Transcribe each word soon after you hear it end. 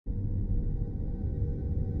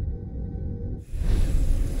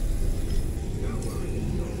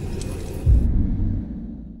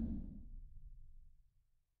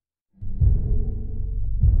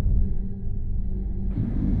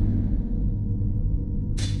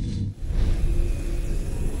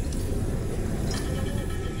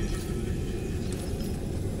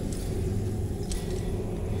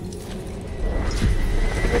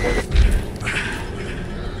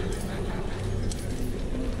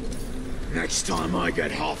Next time I get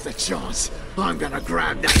half the chance, I'm gonna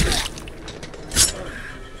grab that.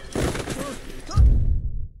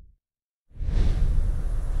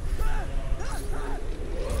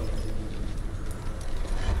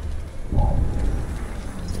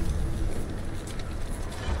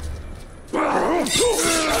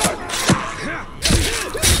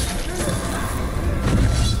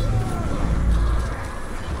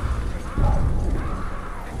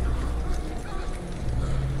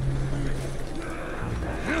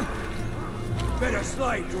 Been a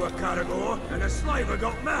slave to a caragor, and a slaver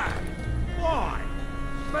got mad. Why?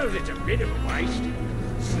 Suppose it's a bit of a waste.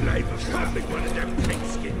 Slaver can't be one of them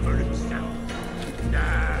pigskin for himself.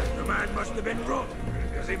 Nah, the man must have been wrong,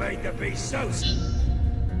 because he made the beast so...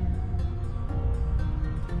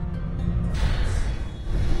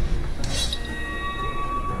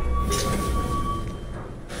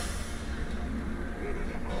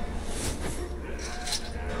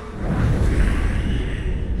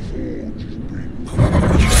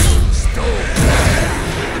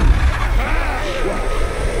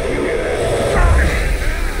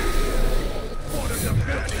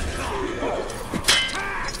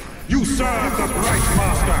 You serve the Bright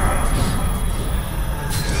Master!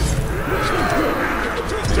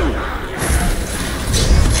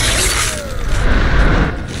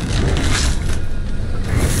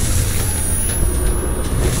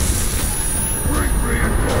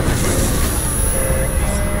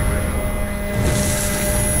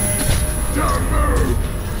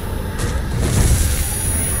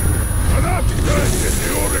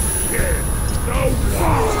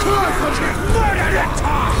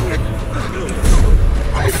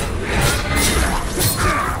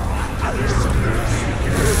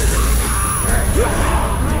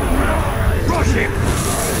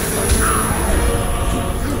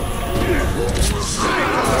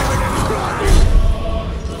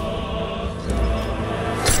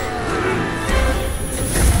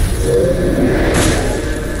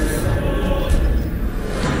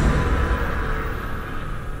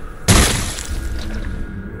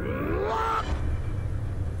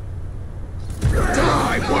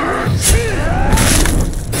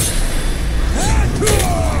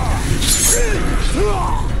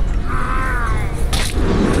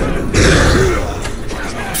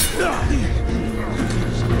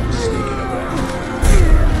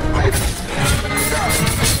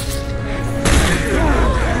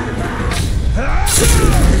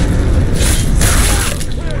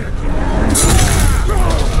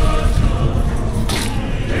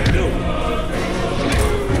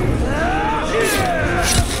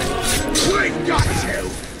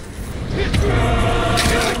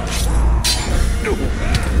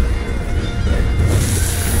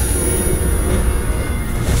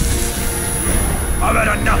 I've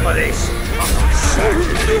had enough of this!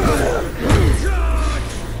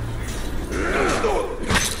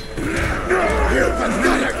 You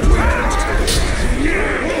pathetic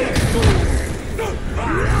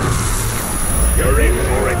You're in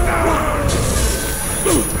for it now!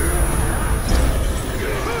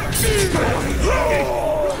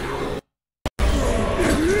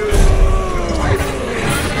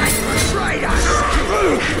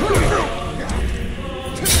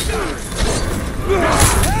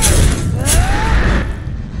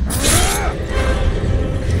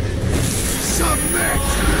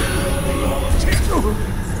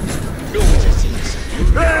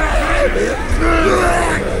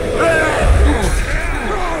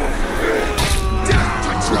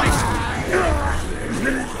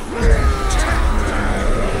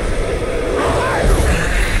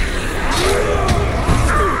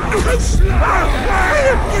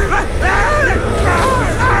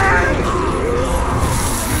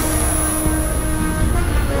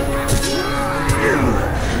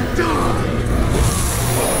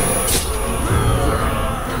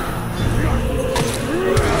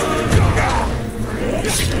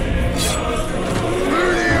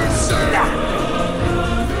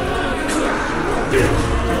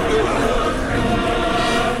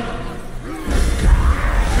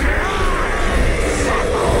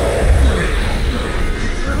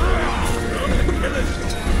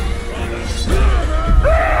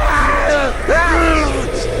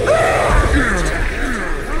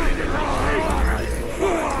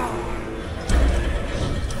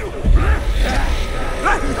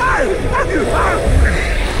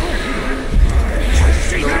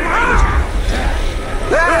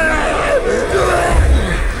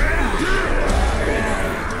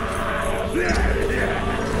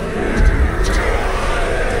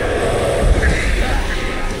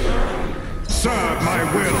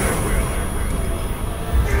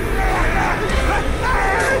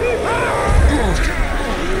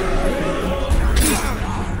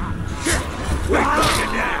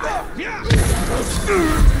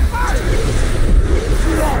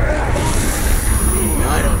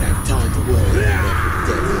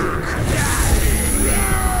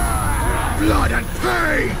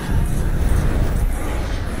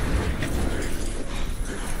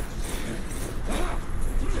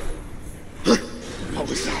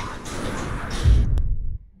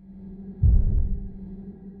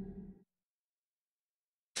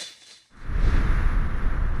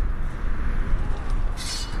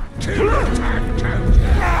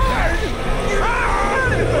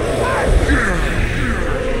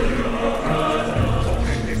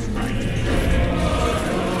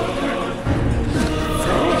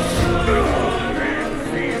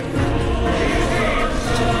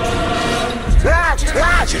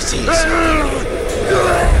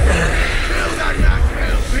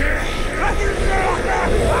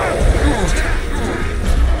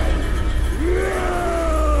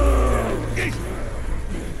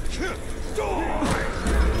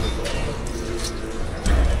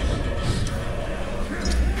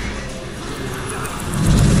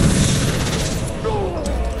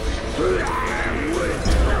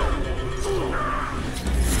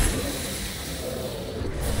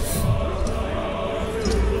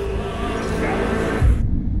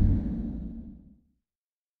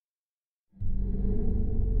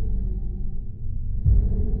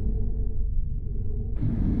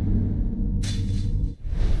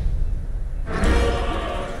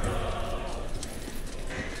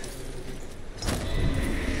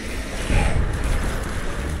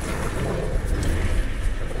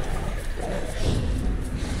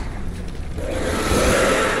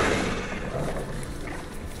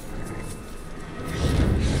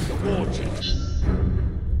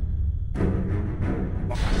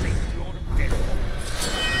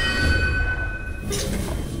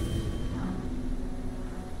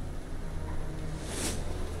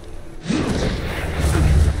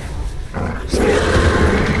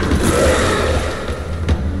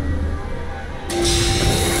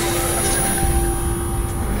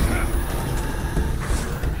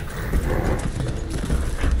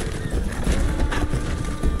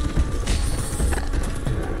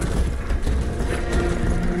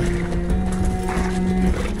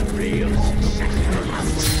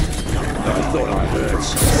 thought I heard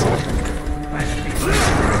something.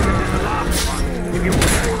 If you want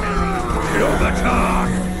to get over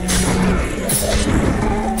time.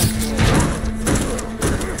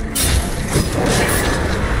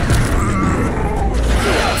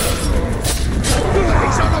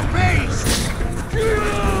 He's on a base!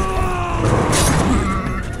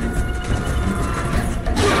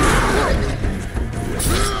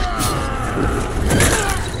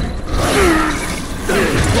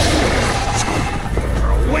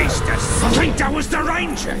 Waste of I think that was the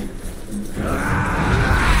ranger!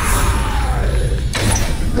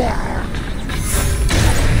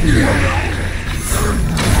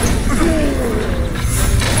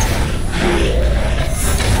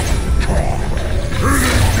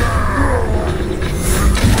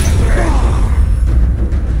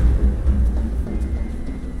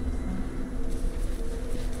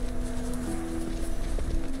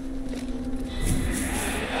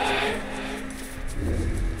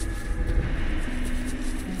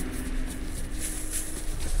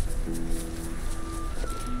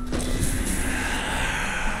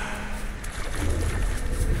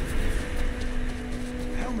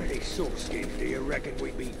 Skins do you reckon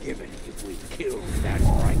we'd be given if we killed that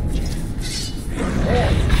ranger?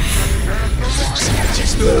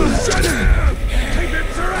 Just shut him! Keep him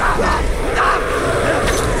surrounded!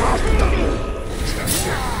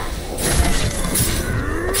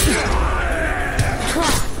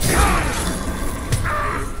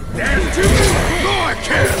 There's two more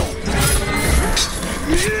kill!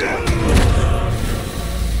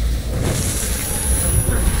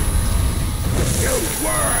 You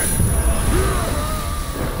word!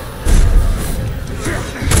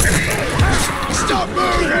 Stop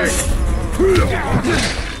moving!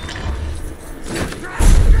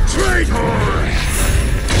 Traitor!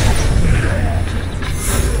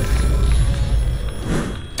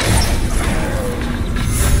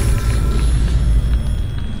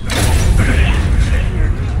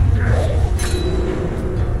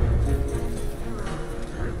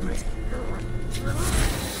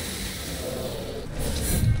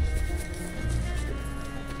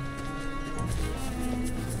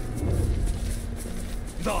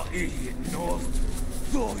 That idiot North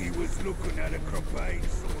thought he was looking at a croquet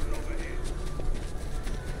sword over here.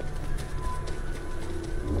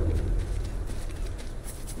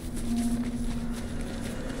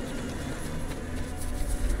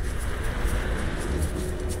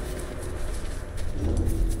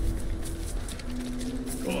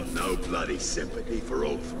 Got no bloody sympathy for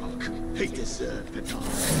Ulfrock. He deserved the die.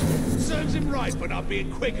 Serves him right for not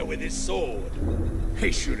being quicker with his sword.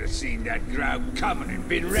 He should have seen that Graug coming and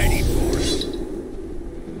been ready for it.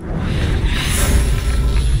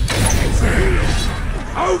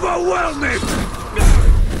 Overwhelm him!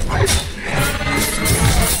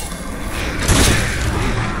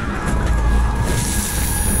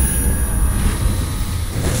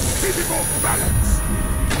 Keep him off balance!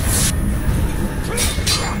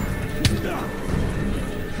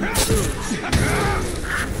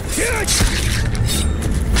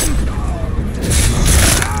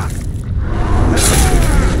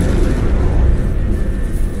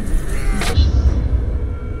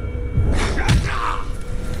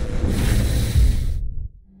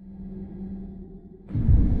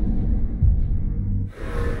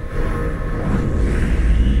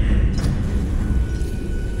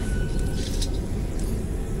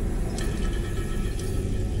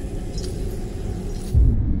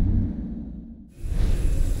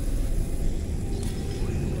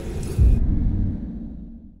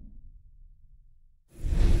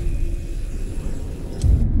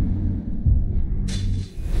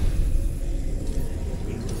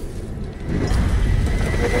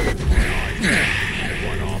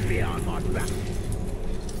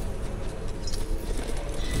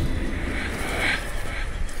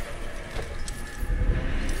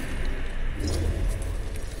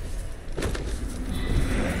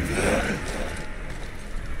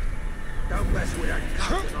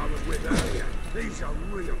 He's a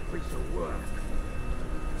real piece of work.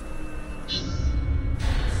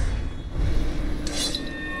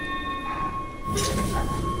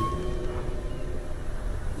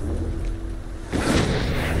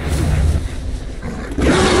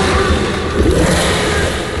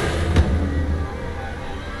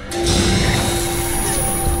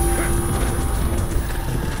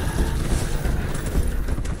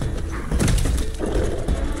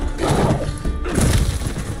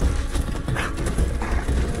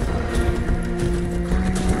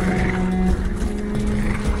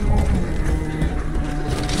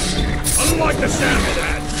 like the sound of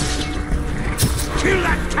that! Kill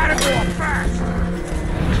that category fast!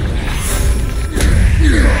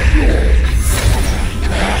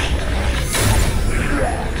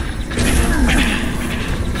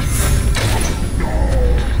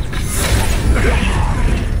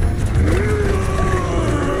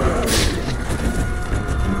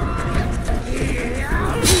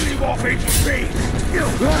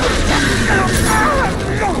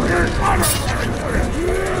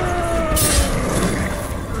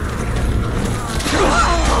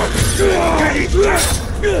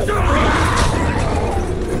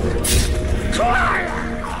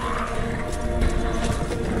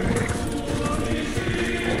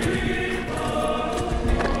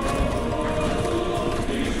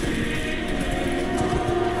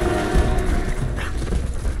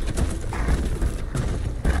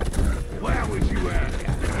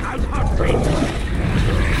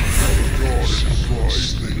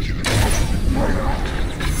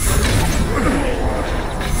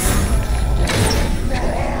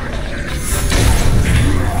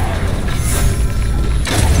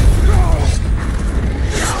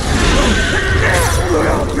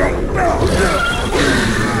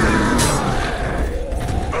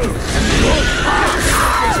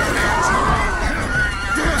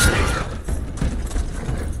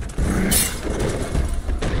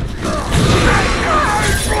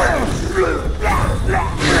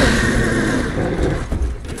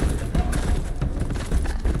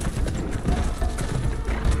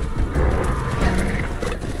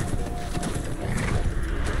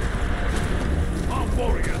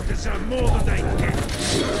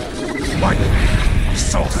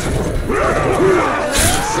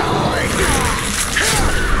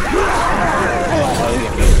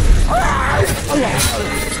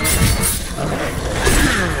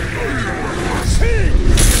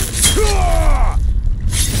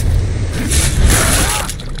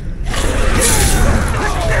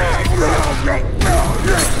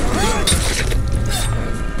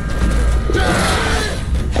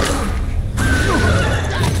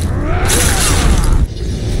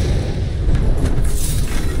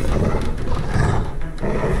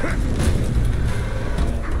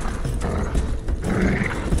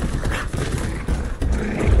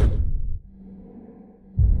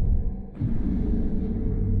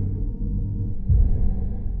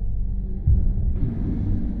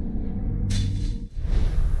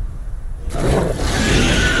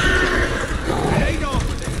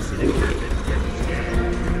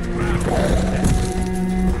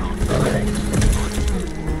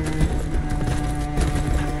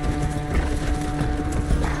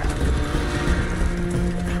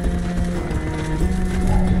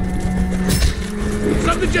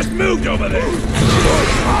 Just moved over there!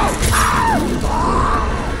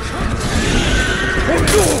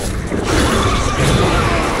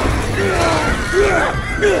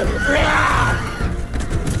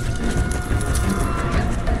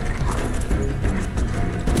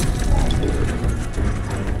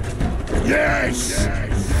 Yes!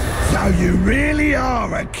 So you really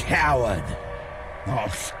are a coward. I'll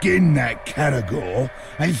skin that Caragor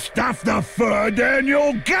and stuff the fur down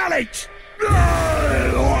your gullet!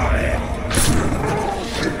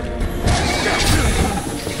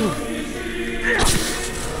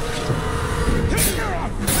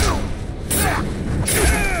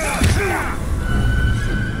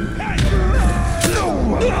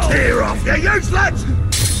 Tear off, you useless!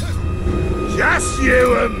 Just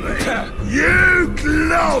you and me. You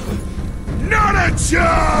glob! Not a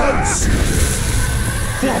chance!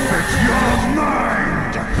 Forfeit your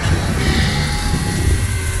mind!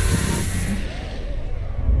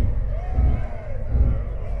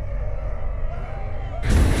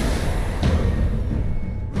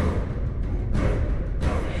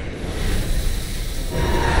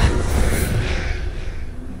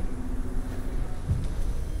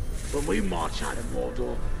 When we march out of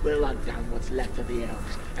Mordor, we'll hunt down what's left of the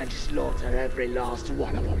elves and slaughter every last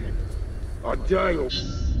one of them. I dare you.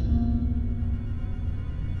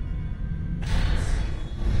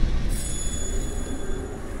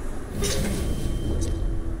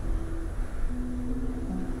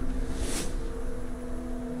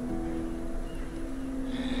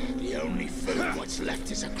 The only food what's left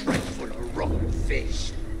is a crate full of rotten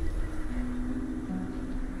fish.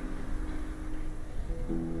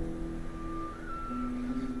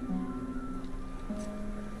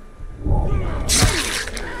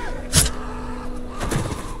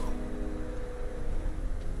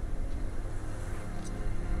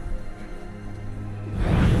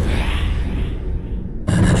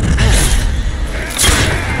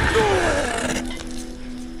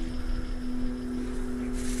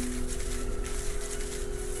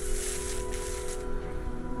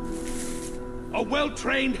 A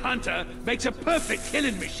well-trained hunter makes a perfect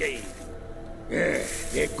killing machine. Yeah,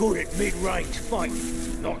 they're good at mid-range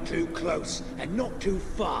fighting. Not too close and not too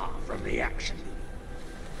far from the action.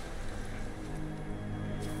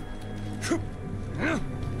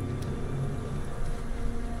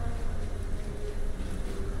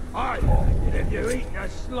 I reckon if you're eating a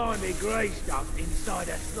slimy grey stuff inside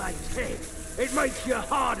a slave's head, it makes you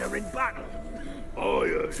harder in battle. I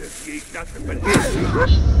heard if you eat nothing but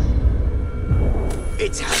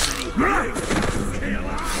It's happening.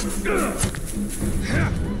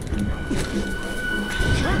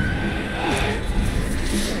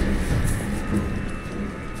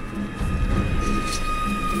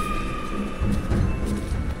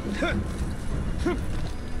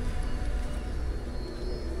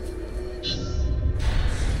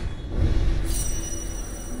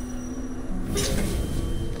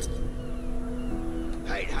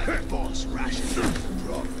 Hey, boss, rations are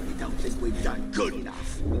wrong. We don't think we've done good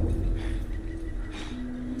enough.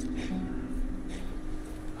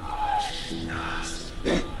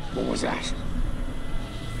 What was that?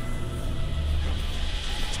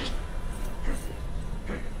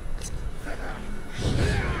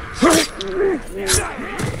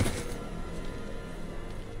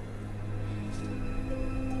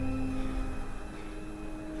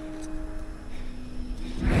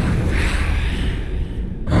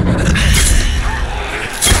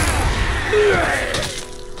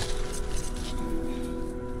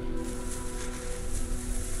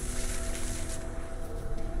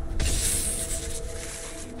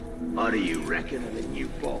 What do you reckon of the new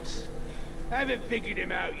boss? Haven't figured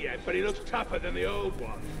him out yet, but he looks tougher than the old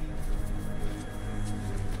one.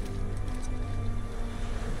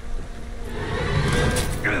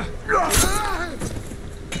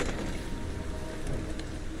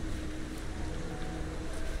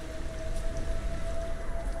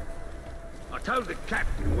 I told the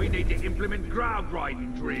captain we need to implement Graug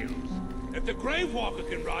riding drills. If the Grave Walker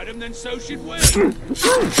can ride them, then so should we.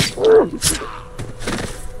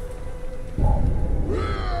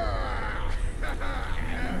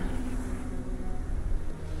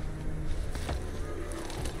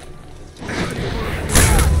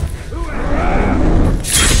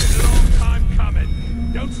 Long time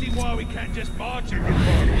coming. Don't see why we can't just march in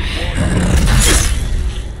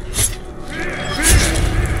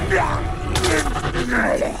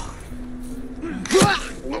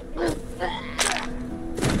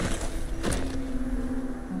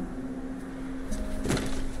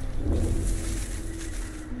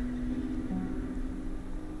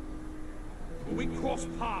Will we cross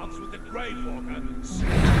paths with the Grave Walker?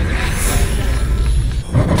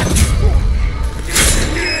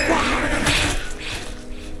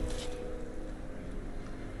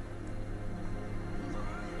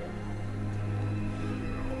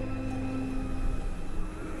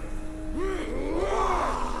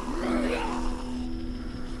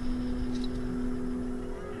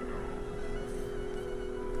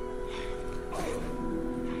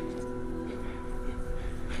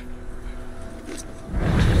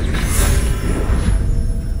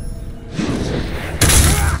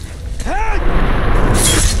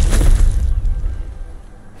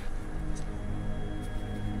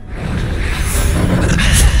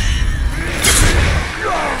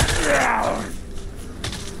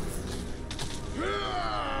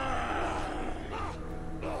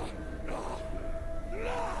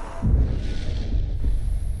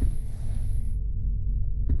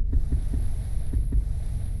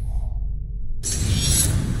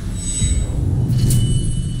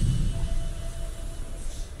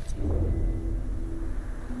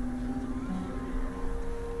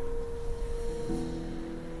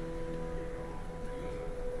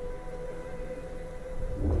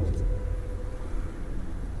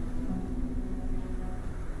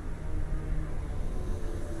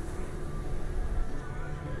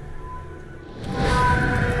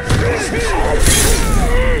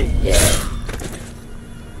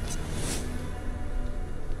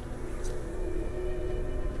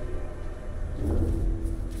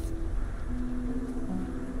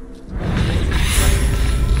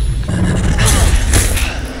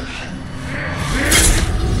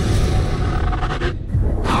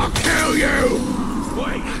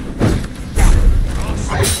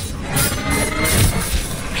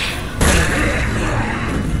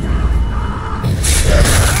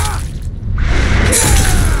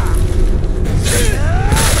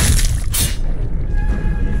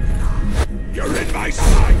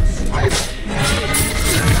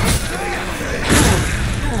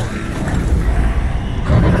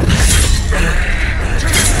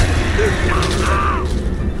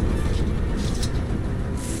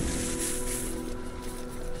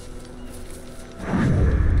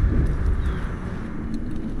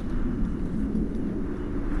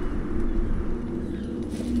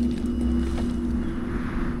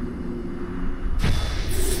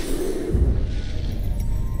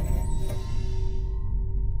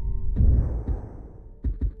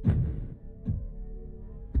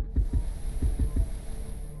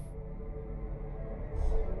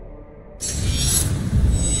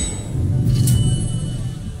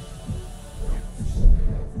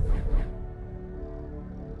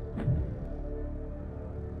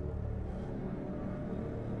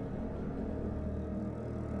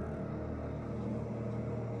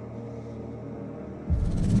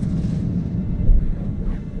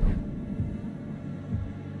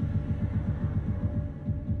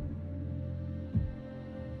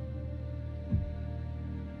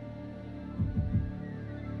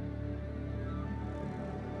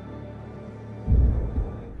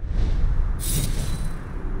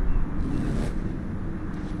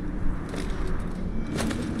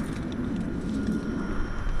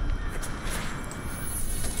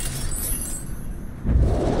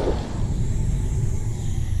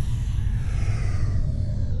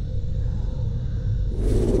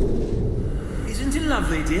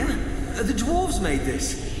 lovely, dear. The dwarves made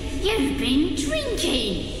this. You've been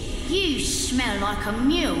drinking. You smell like a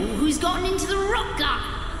mule who's gotten into the rock gut.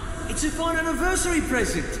 It's a fine anniversary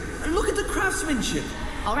present. Look at the craftsmanship.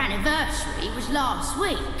 Our anniversary was last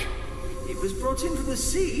week. It was brought in from the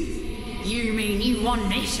sea. You mean you won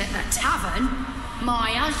this at the tavern?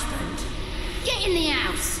 My husband. Get in the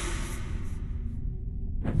house.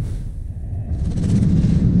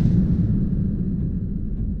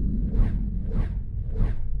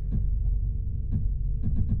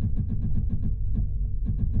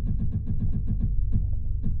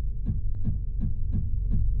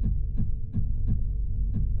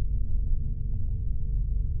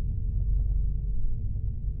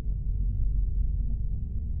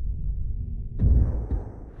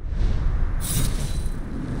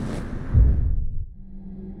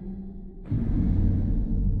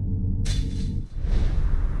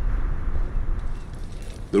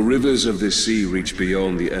 The rivers of this sea reach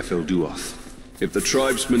beyond the Efelduoth. If the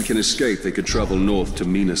tribesmen can escape, they could travel north to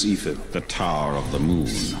Minas Ithil. The Tower of the Moon.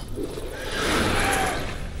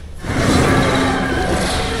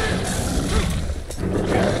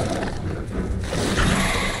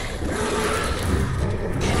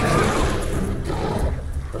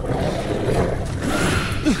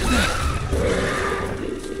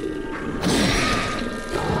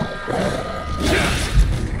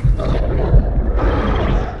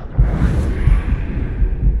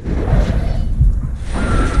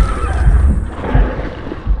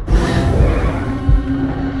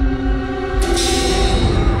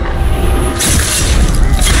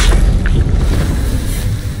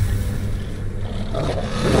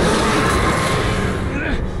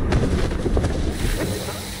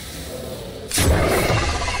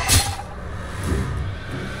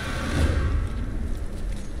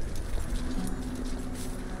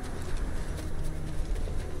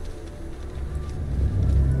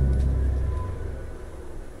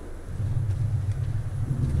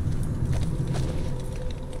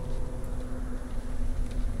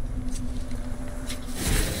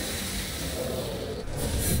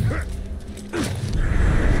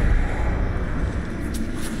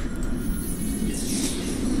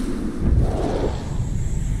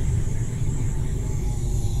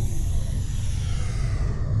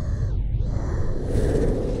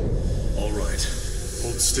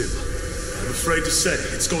 Still, I'm afraid to say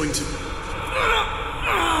it's going to...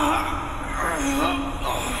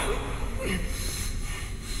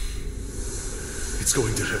 It's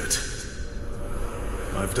going to hurt.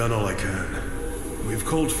 I've done all I can. We've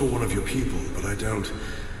called for one of your people, but I don't...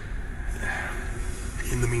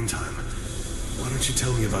 In the meantime, why don't you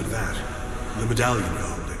tell me about that? The medallion you're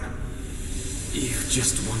holding. You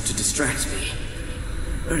just want to distract me.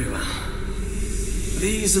 Very well.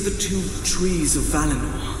 These are the two trees of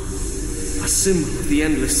Valinor, a symbol of the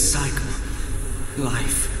endless cycle.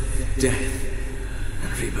 Life, death,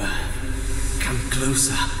 and rebirth. Come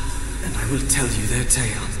closer, and I will tell you their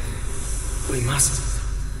tale.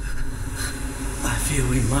 I feel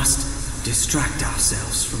we must distract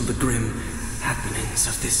ourselves from the grim happenings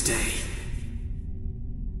of this day.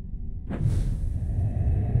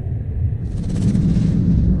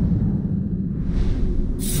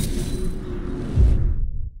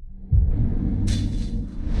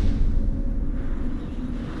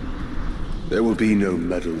 There will be no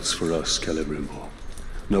medals for us, Celebrimbor.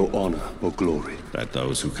 No honor or glory. Let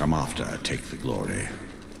those who come after take the glory.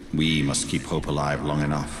 We must keep hope alive long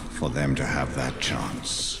enough for them to have that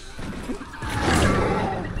chance.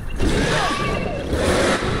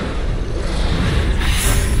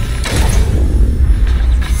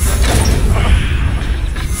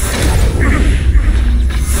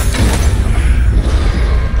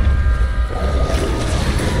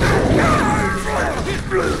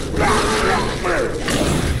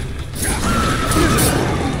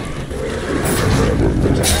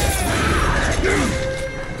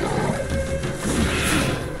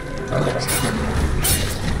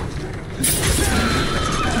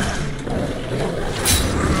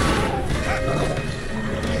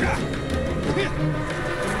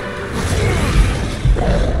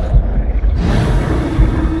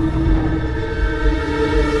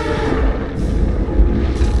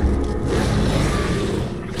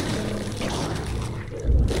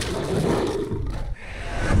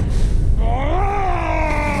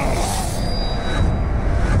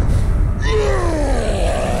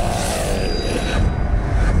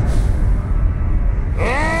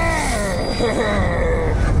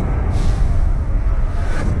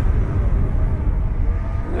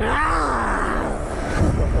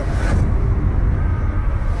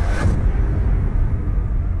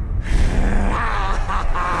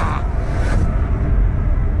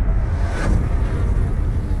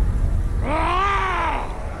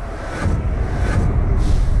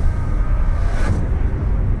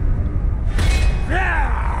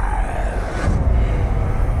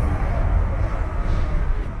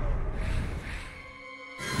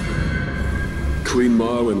 Queen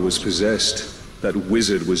Marwen was possessed, that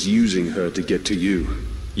wizard was using her to get to you.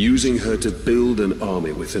 Using her to build an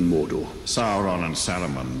army within Mordor. Sauron and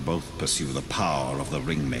Saruman both pursue the power of the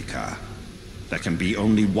Ringmaker. There can be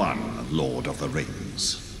only one Lord of the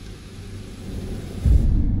Rings.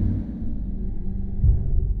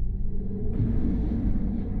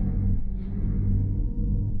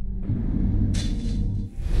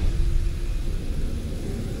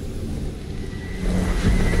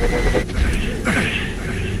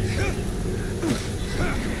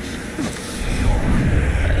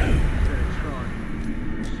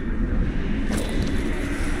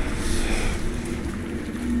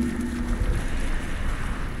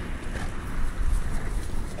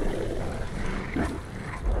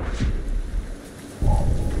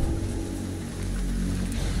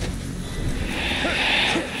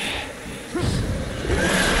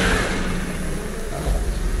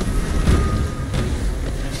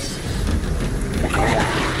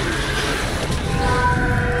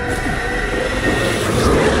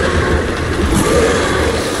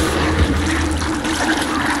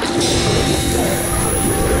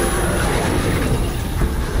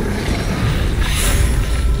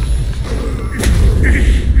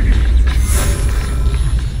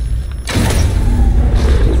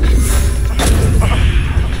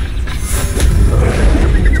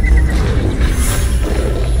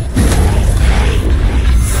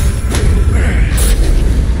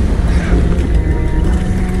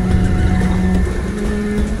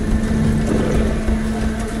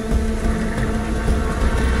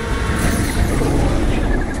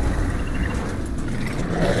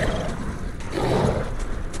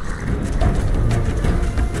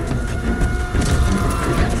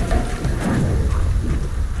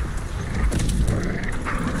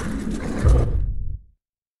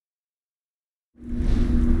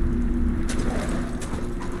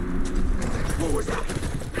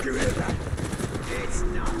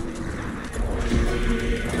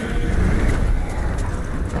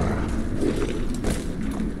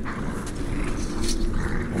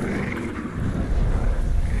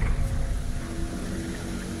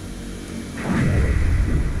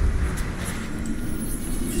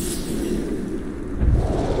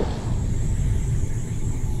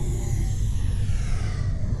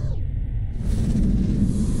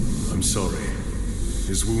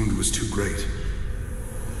 His wound was too great.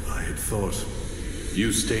 I had thought...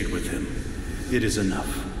 You stayed with him. It is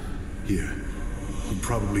enough. Here. He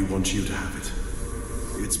probably wants you to have it.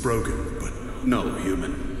 It's broken, but... No,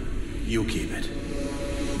 human. You keep it.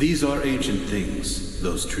 These are ancient things,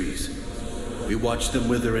 those trees. We watch them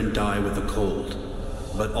wither and die with the cold,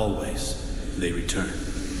 but always they return.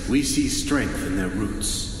 We see strength in their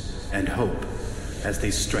roots, and hope as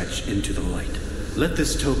they stretch into the light. Let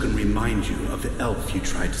this token remind you of the elf you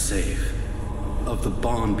tried to save, of the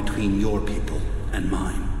bond between your people and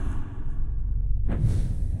mine.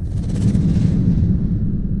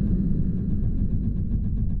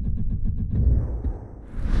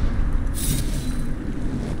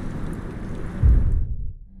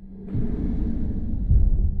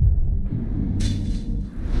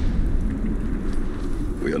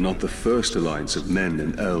 We are not the first alliance of men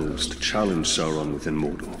and elves to challenge Sauron within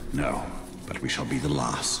Mordor. No, but we shall be the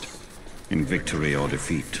last. In victory or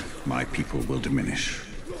defeat, my people will diminish.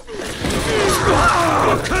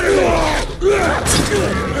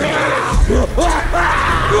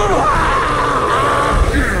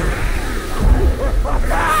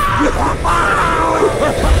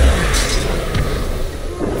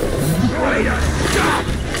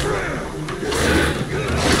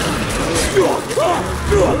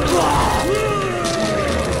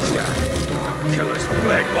 Kill us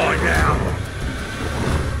black boy now.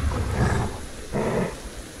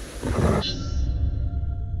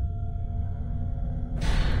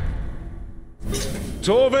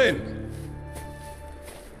 Torvin!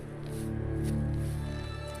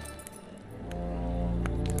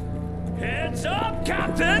 Heads up,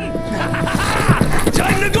 Captain!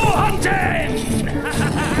 Time to go hunting!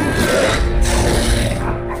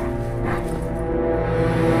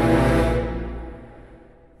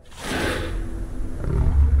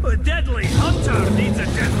 A deadly hunter needs a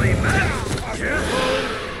deadly man!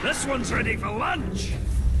 Careful! This one's ready for lunch!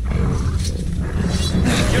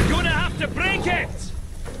 You're gonna have to break it!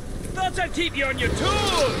 That'll keep you on your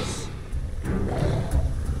toes!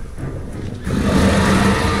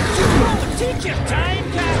 Oh, take your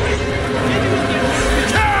time, Captain! Maybe we can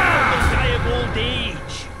die of old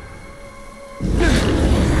age!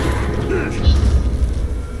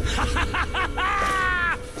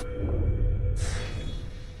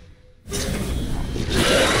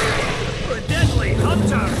 A deadly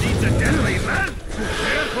hunter needs a deadly man!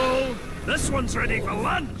 This one's ready for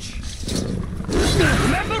lunch.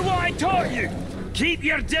 Remember what I taught you? Keep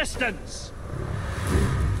your distance.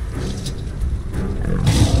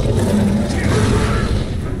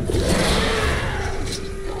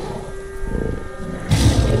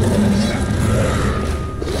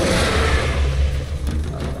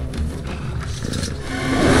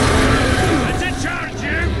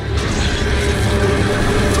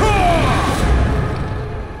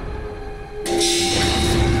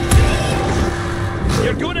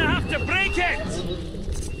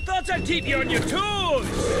 Keep you on your toes!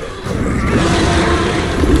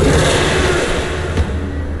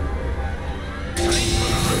 Time for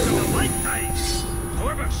a hunt of a lifetime,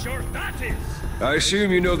 however short that is. I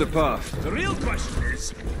assume you know the path. The real question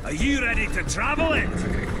is, are you ready to travel it?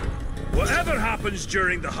 Whatever happens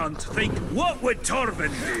during the hunt, think, what would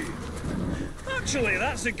Torvin do? Actually,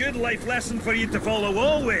 that's a good life lesson for you to follow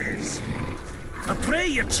always. I pray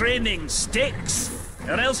your training sticks.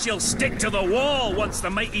 Or else you'll stick to the wall once the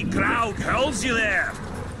mighty Graug hurls you there.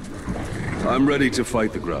 I'm ready to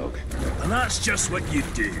fight the Graug. And that's just what you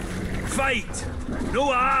do. Fight!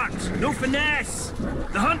 No art, no finesse.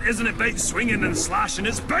 The hunt isn't about swinging and slashing,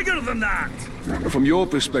 it's bigger than that. From your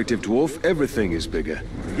perspective, Dwarf, everything is bigger.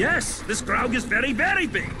 Yes, this Graug is very, very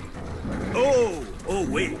big. Oh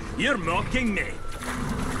wait, you're mocking me.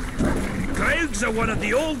 Graugs are one of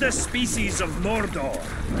the oldest species of Mordor,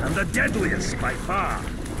 and the deadliest by far.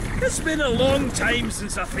 It's been a long time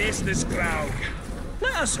since I faced this Graug.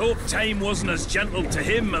 Let us hope time wasn't as gentle to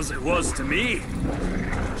him as it was to me.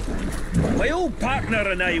 My old partner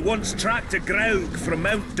and I once tracked a Graug from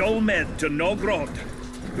Mount Dolmed to Nogrod.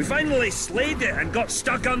 We finally slayed it and got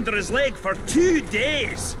stuck under his leg for 2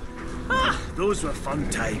 days. Those were fun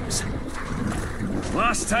times.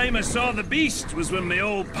 Last time I saw the beast was with my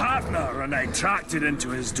old partner and I tracked it into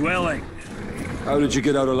his dwelling. How did you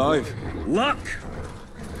get out alive? Luck!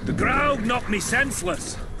 The Graug knocked me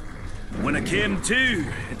senseless. When I came to,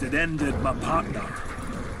 it had ended my partner.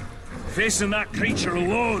 Facing that creature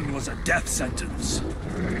alone was a death sentence.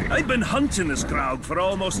 I'd been hunting this Graug for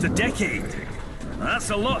almost a decade.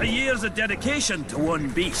 That's a lot of years of dedication to one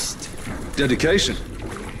beast. Dedication?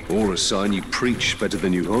 Or a sign you preach better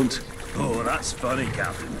than you hunt. Oh, that's funny,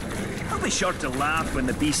 Captain. I'll be sure to laugh when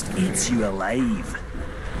the beast eats you alive.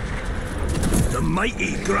 The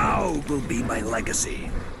mighty Graug will be my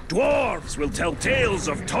legacy. Dwarves will tell tales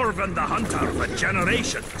of Torvin the Hunter for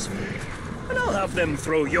generations. And I'll have them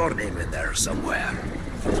throw your name in there somewhere.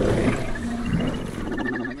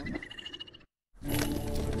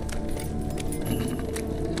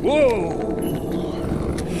 Whoa!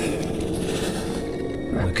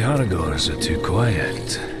 The Caragors are too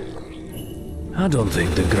quiet. I don't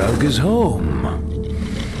think the Graug is home.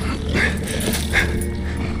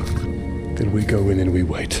 Then we go in and we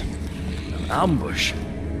wait. An ambush?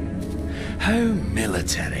 How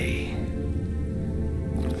military.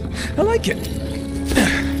 I like it.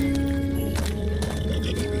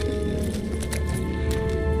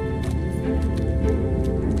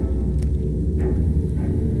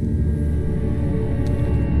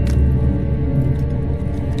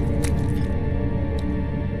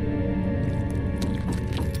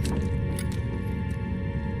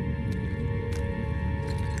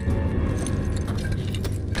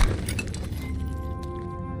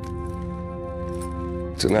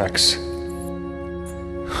 It's an axe.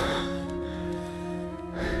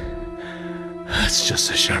 That's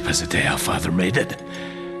just as sharp as the day our father made it.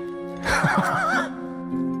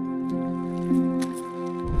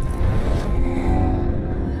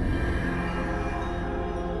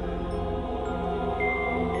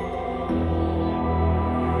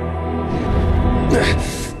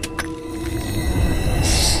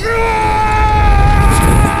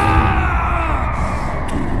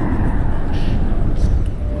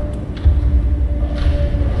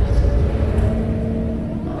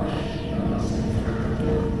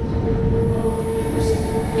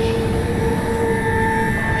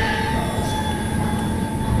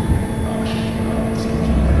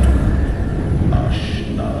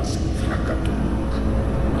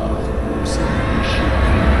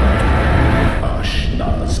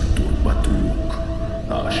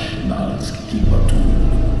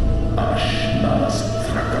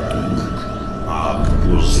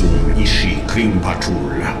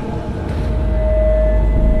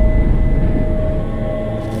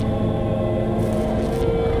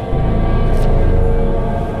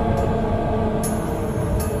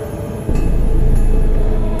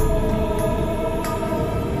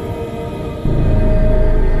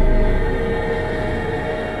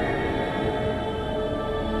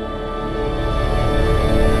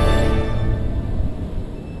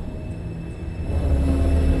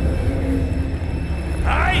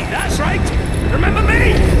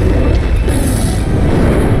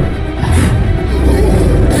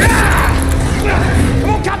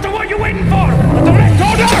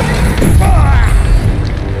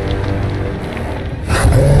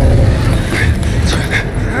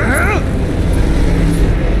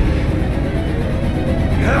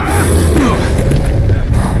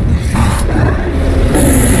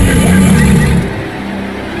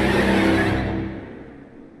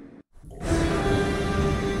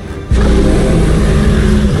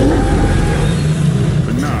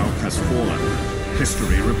 has fallen,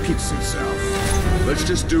 history repeats itself. Let's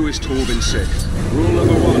just do as Torvin said. Rule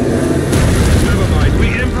number 1. Never mind,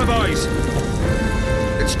 we improvise!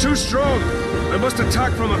 It's too strong! I must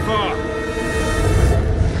attack from afar!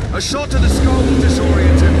 A shot to the skull will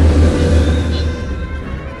disorient him!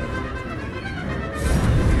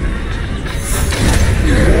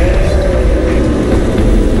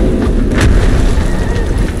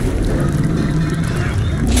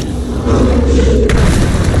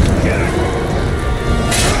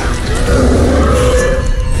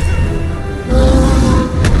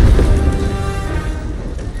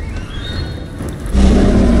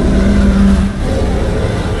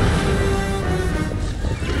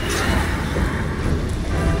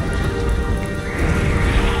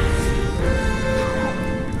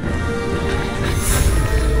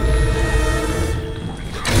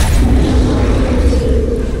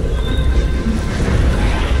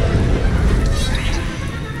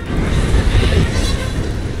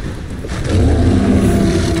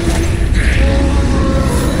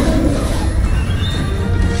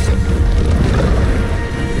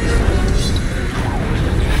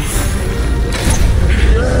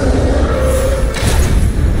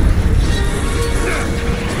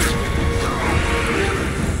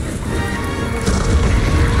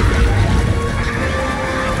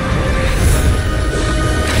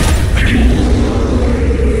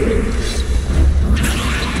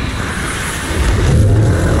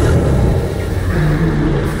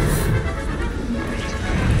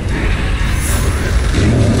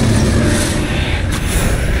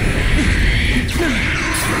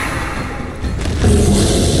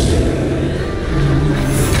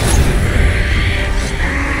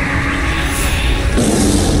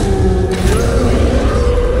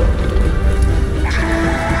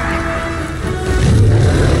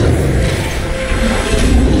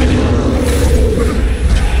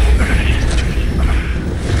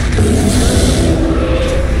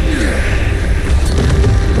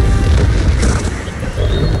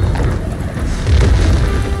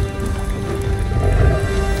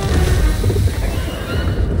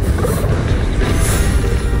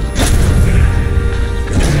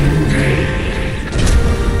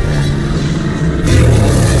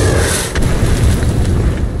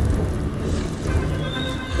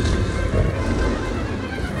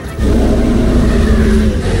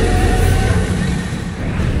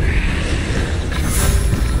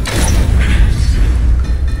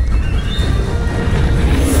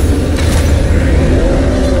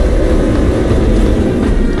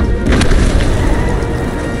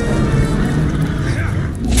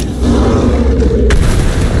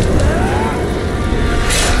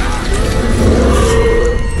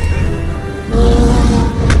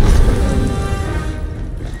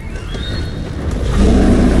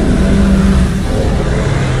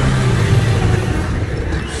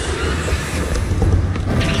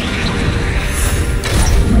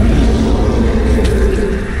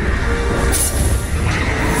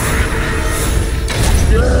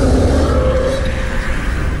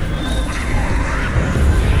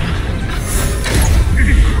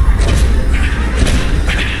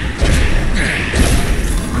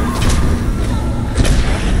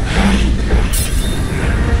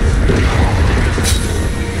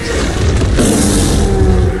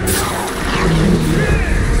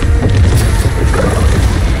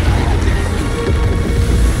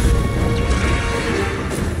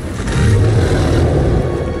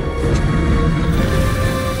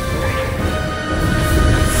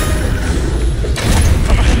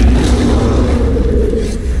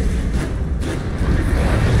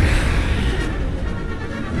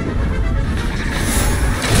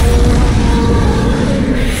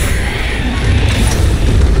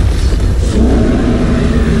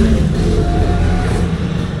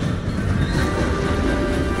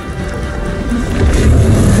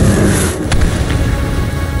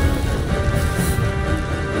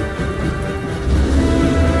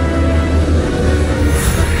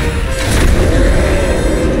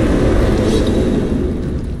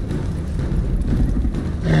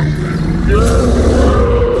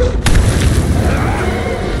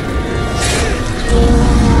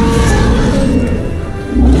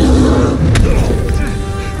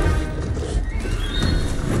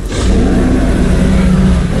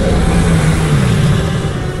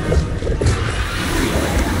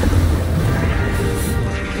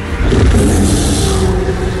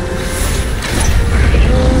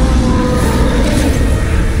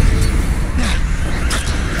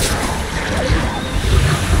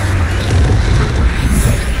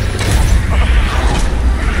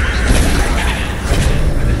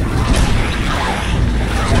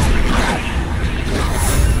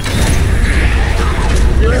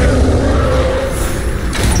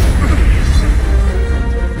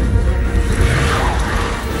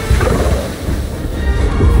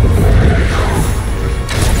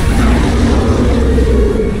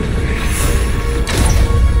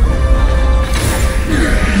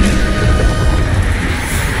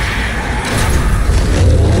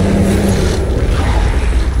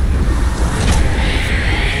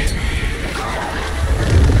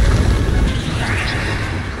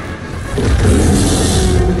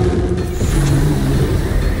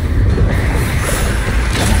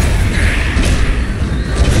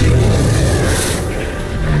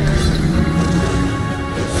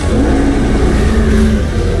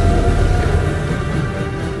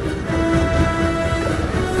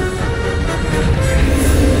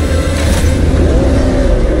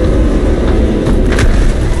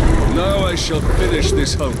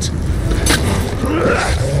 this hunt.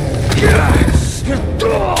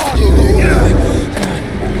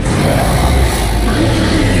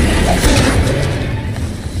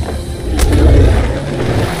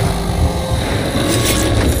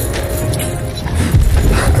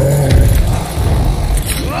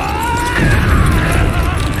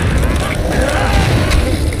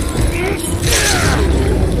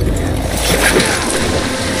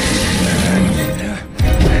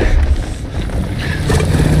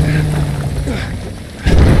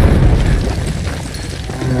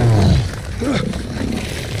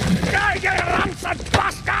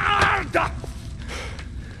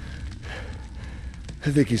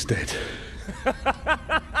 I think he's dead. Well,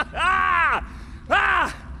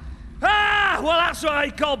 that's what I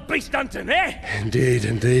call beast hunting, eh? Indeed,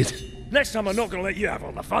 indeed. Next time I'm not gonna let you have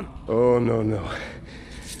all the fun. Oh, no, no.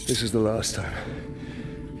 This is the last time.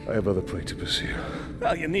 I have other prey to pursue.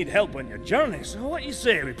 Well, you need help on your journey, so what you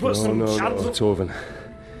say? We put some No, shadows... Torvin.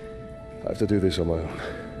 I have to do this on my own.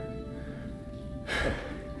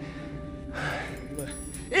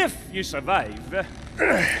 If you survive,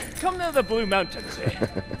 come to the Blue Mountains, eh?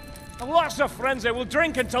 I've lots of friends that will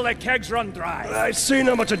drink until their kegs run dry. I've seen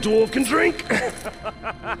how much a dwarf can drink.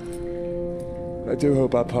 I do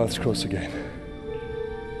hope our paths cross again.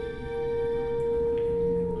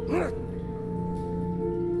 Right.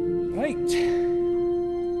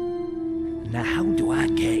 Now how do I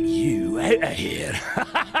get you out of here?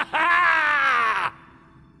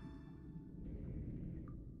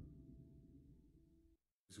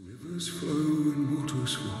 As rivers flow and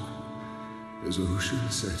waters flow, as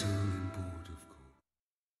oceans settle in port of call.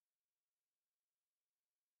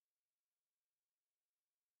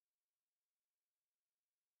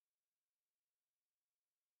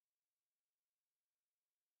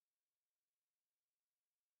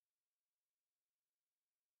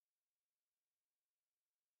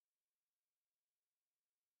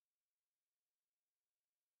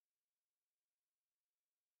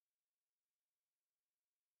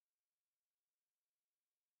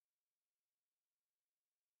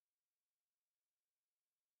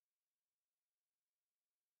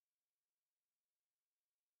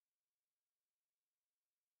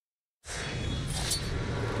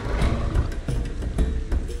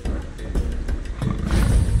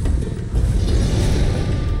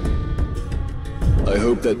 I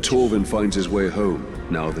hope that Torvin finds his way home,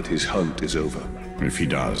 now that his hunt is over. If he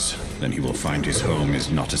does, then he will find his home is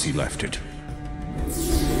not as he left it.